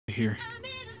here.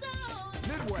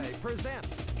 Midway presents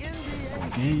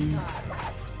NBA Game.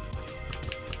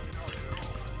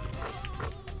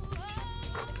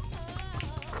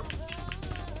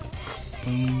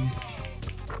 Boom.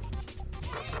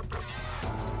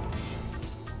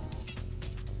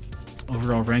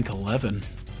 Overall rank 11.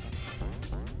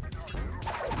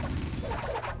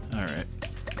 Alright.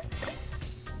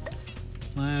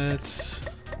 Let's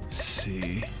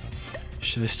see.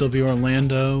 Should I still be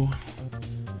Orlando?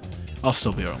 I'll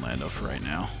still be Orlando for right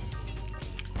now.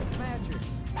 Magic.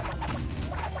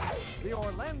 The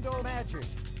Orlando Magic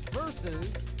versus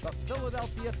the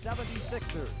Philadelphia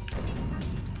 76ers.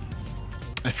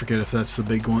 I forget if that's the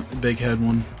big one, big head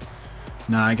one.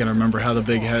 Nah, I gotta remember how the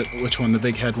big head, which one the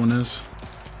big head one is.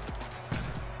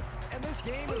 And this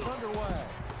game is underway.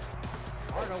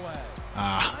 Hardaway.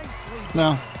 Ah,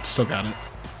 no, still got it.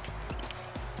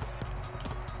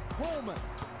 Coleman.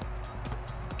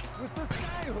 With the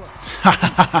skyhook.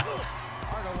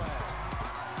 Hardaway.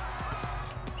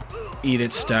 Eat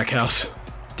it, Stackhouse.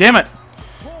 Damn it!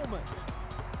 Coleman.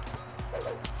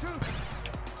 Shoot.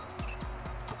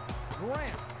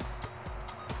 Grant.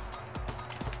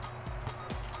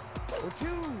 For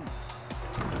two.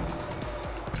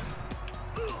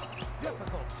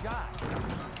 Difficult shot.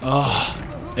 Oh,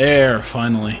 there,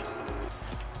 finally.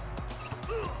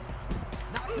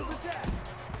 Not to the deck.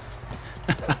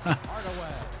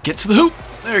 Hardaway. Get to the hoop.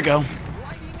 There you go.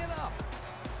 Lighting it up.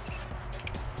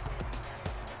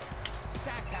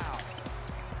 Stackhouse.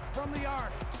 From the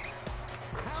arc.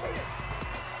 Count it.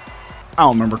 I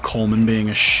don't remember Coleman being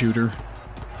a shooter.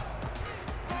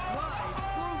 Slide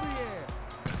through the air.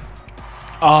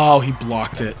 Oh, he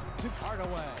blocked it. To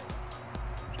Hardaway.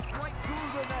 Right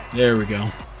through the net. There we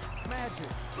go. Magic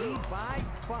lead by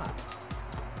 5.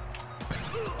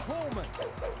 Coleman.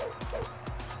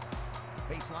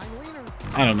 Baseline leaner.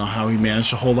 I don't know how he managed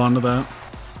to hold on to that.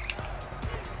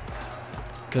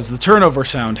 Because the turnover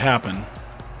sound happened.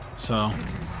 So,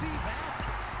 See that?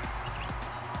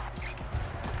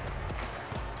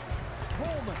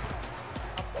 Coleman.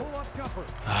 A pull-up jumper.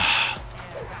 And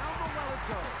down the well it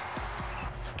goes.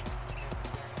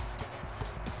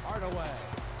 Hardaway.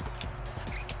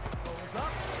 Goes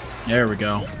up. there we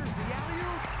go. There's the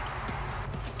alley-oop.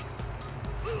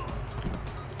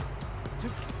 To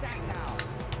Stackhouse.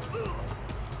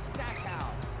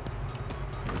 Stackhouse.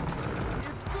 It's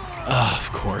good.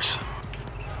 Of course.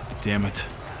 Damn it.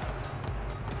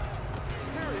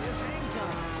 Serious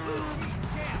Hangtime.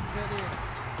 Jams it in.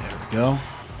 There we go.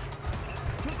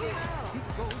 To the out. He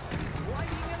goes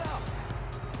lighting it up.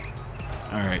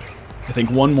 Alright. I think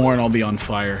one more and I'll be on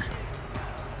fire.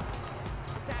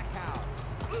 Stackhouse.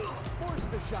 Force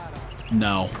the shot up.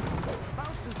 No.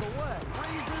 Bounces away.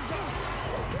 Raises up.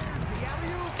 There's the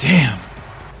alley-oop. Damn.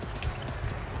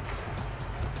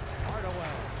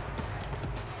 Hardaway.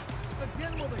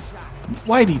 Again with a shot.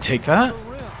 Why'd he take that? The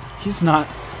rim. He's not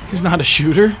a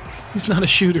shooter. He's not a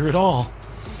shooter at all. He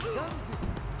guns it.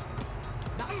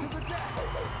 Not to the deck.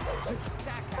 To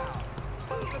Stackhouse.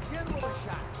 Again with a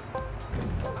shot.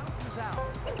 Bounces out.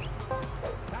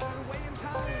 Got it away in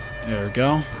time. There we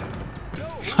go.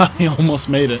 Go. He almost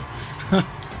made it.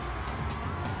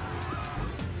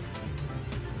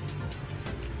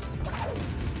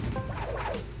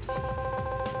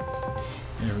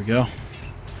 There we go.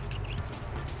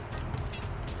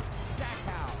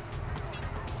 Stackhouse.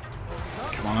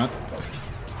 Come on.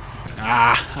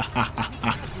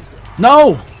 Ah.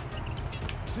 No!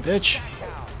 Bitch.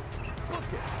 Stackhouse. Look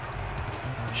it.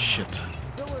 Shit.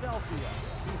 Philadelphia.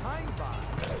 Behind by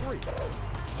 3.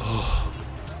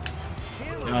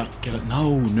 Get it.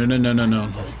 No. No, no, no, no, no,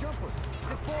 no. Jumper.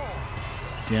 It falls.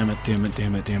 Damn it, damn it,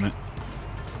 damn it, damn it.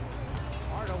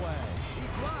 Hardaway. He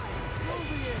flies through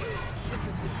the air. If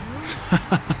it's his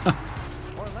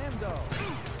Orlando.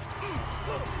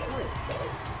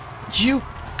 3. You.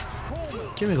 Coleman.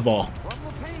 Give me the ball. From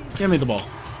the paint. Give me the ball.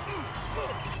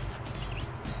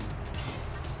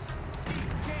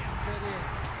 Jams it in.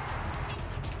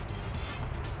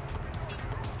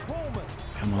 Coleman.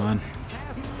 Come on.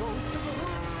 Pass goes to the hoop.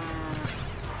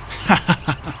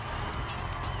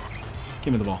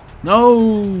 Give me the ball.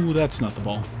 No, that's not the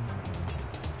ball.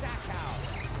 Stackhouse.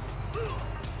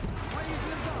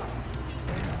 Raises up.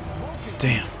 Smoking.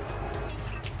 Damn.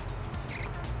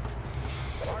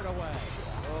 Hardaway.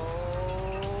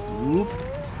 Whoop.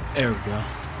 There we go.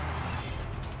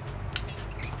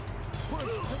 Push to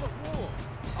the floor.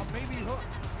 A baby hook.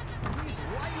 He's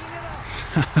lighting it up.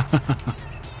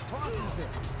 Crosses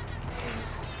it.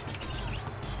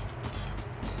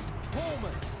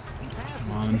 Coleman.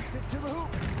 Come on. Takes it to the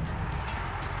hoop.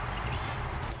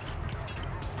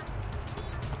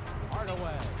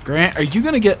 Hardaway. Grant, are you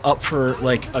gonna get up for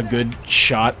like a good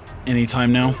shot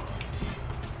anytime now?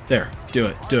 There, do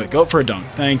it, do it. Go for a dunk.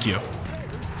 Thank you.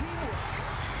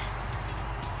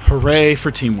 Hooray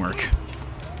for teamwork.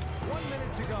 1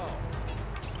 minute to go.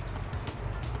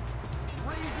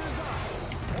 Raises up.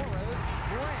 Torres,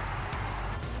 Grant.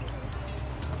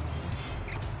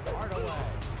 Hardaway.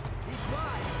 He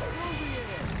drives through the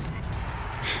air.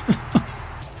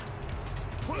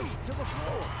 Push to the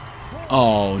floor.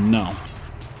 Oh no.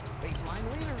 Baseline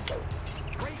leader.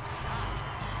 Great shot.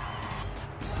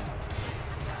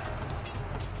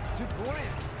 To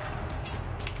Grant.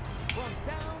 From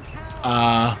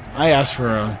downtown. I asked for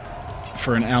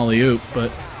an alley-oop, but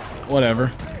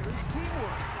whatever.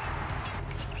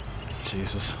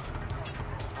 Jesus.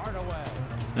 Hardaway.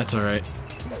 That's alright. He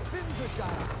spins the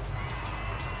shot.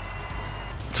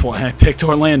 That's why I picked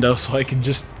Orlando, so I can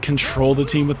just control the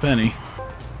team with Penny.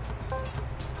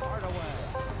 Hardaway.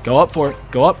 Go up for it.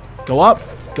 Go up. Go up.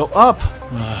 Go up.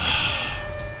 No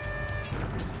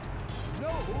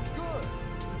good.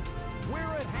 We're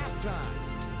at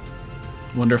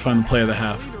halftime. Wonder if I'm the player of the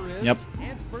half. Yep.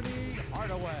 Anthony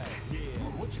Hardaway.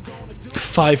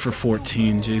 5 for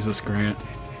 14. Jesus, Grant.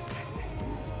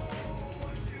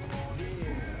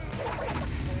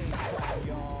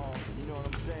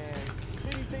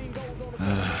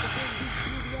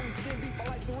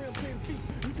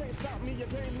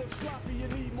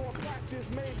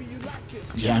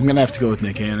 Yeah, I'm gonna have to go with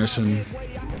Nick Anderson.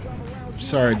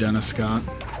 Sorry, Dennis Scott.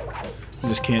 I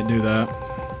just can't do that.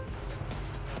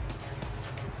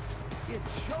 It's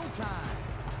showtime.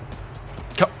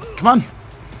 Come on.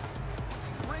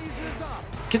 Raises up.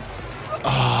 Get.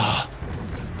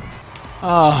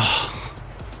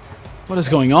 What is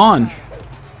going on? Missed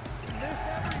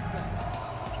everything.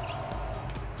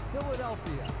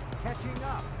 Philadelphia catching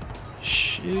up.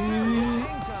 Shit.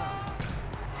 Hangtime.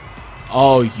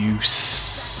 Oh, you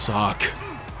suck.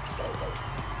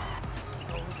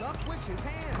 Goes up with his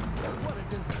hand. What a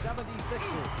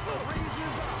 76er.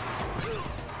 Raises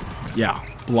up. Yeah,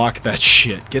 block that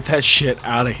shit. Get that shit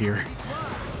out of here.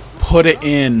 Put it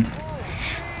in.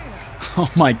 Oh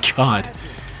my god.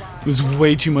 It was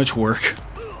way too much work.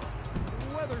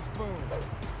 Weatherspoon.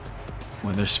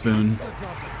 Weatherspoon. The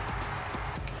jumper.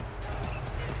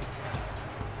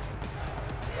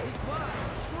 He climbs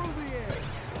through the air.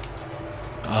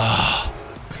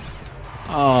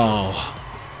 Oh.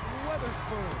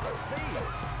 Weatherspoon. Fade.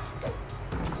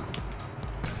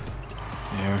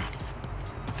 There.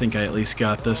 I think I at least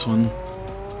got this one.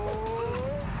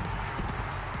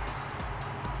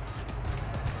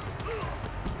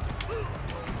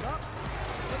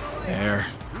 There.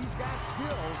 He's got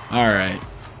skills. Alright.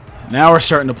 Now we're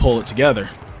starting to pull it together.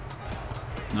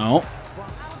 No. From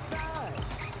outside.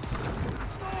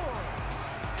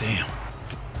 Damn.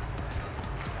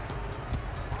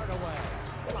 Hardaway.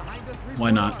 Behind the three-point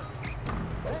Why not? arc.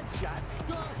 That shot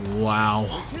stuck.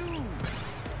 Wow. Two.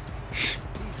 He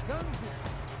guns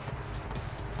it.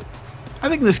 I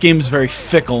think this game is very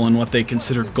fickle in what they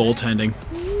consider goaltending.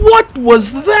 What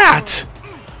was that?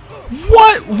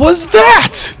 What was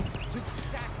that?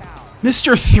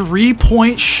 Mr.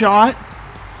 3-point shot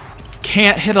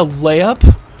can't hit a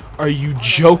layup? Are you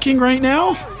joking right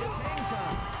now?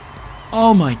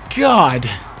 Oh my god.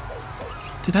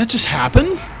 Did that just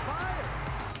happen?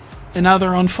 And now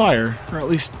they're on fire. Or at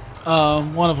least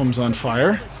one of them's on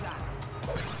fire.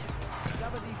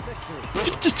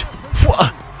 Just,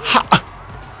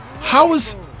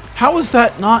 how is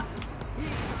that not...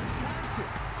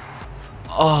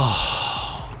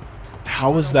 Oh,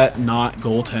 how is that not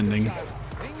goaltending?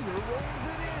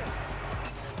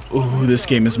 Ooh, this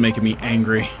game is making me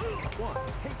angry.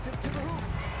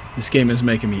 This game is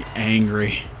making me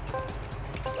angry.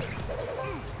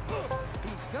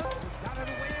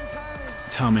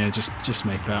 Tell me I just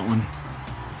make that one.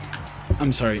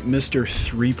 I'm sorry, Mr.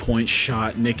 3-point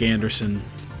shot, Nick Anderson,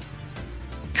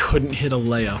 couldn't hit a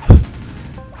layup.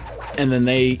 And then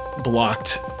they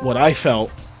blocked what I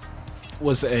felt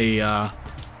was a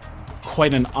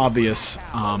quite an obvious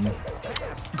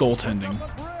goaltending.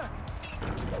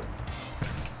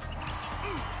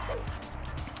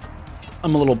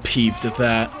 I'm a little peeved at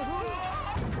that,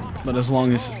 but as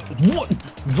long as what?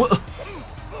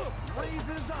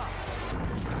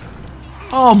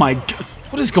 Oh my god!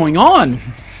 What is going on?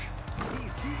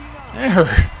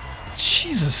 There,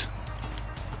 Jesus!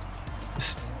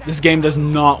 This game does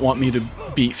not want me to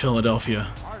beat Philadelphia.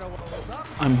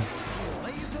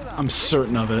 I'm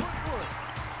certain of it.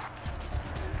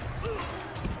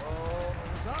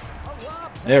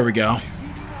 There we go.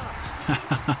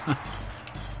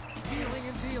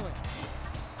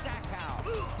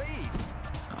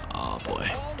 Oh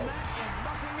boy.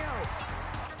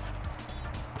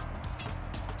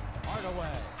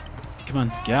 Come on,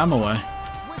 get out of my way.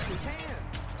 With his hand.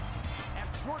 At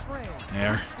short range.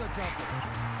 There. The jumper.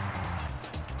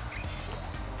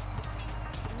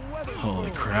 Weathered Holy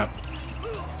through. crap.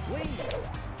 Wing.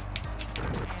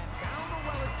 And down the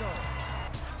well it goes.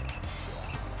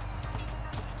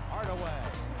 Hard away.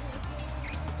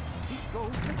 He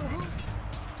goes to the hoop.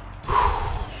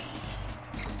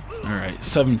 Alright,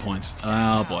 7 points.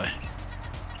 Oh boy.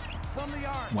 From the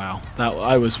arc. Wow. That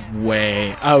I was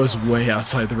way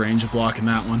outside the range of blocking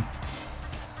that one.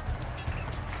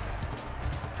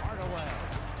 Hard away.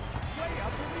 Way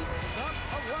up in the dunk,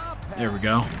 a lob pass. There we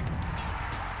go.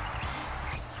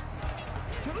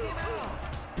 To the out.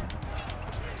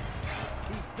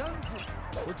 He dunks it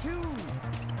for two.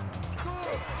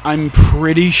 Good. I'm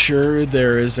pretty sure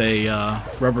there is a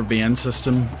rubber band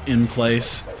system in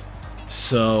place,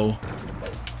 so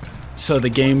the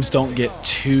games don't get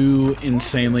too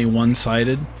insanely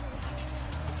one-sided.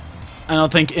 I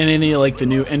don't think in any like the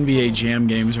new NBA Jam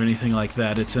games or anything like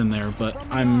that it's in there, but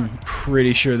I'm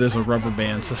pretty sure there's a rubber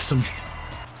band system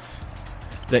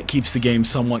that keeps the game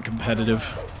somewhat competitive,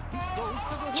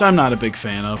 which I'm not a big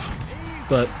fan of,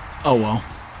 but oh well.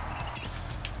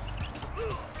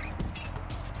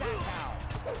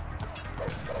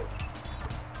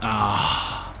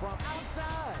 Ah. From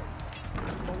outside.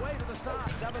 Away to the side.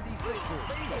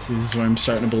 76ers. See, this is where I'm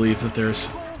starting to believe that there's...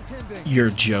 Goaltending. You're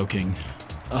joking.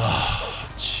 Oh,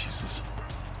 Jesus.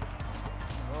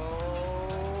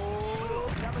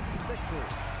 Oh,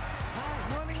 76ers.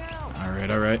 Time running out.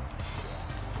 Alright, alright.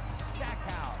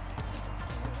 Stackhouse.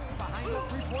 Behind the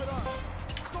three-point arc.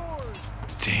 Scores.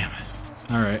 Damn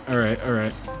it. Alright, alright,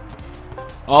 alright.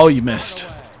 Oh, you missed.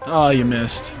 Oh, you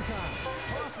missed. Hangtime.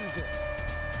 Crosses it.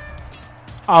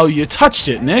 Oh, you touched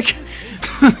it, Nick.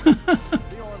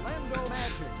 The Orlando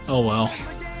Magic. Oh, well.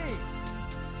 The game.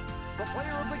 The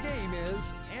player of the game is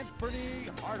Anthony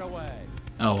Hardaway.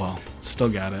 Oh, well. Still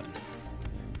got it.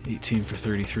 18 for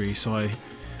 33, so I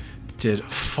did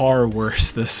far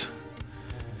worse this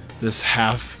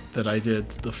half that I did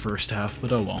the first half,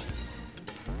 but oh well.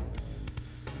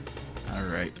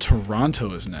 Alright,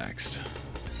 Toronto is next.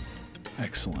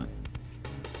 Excellent.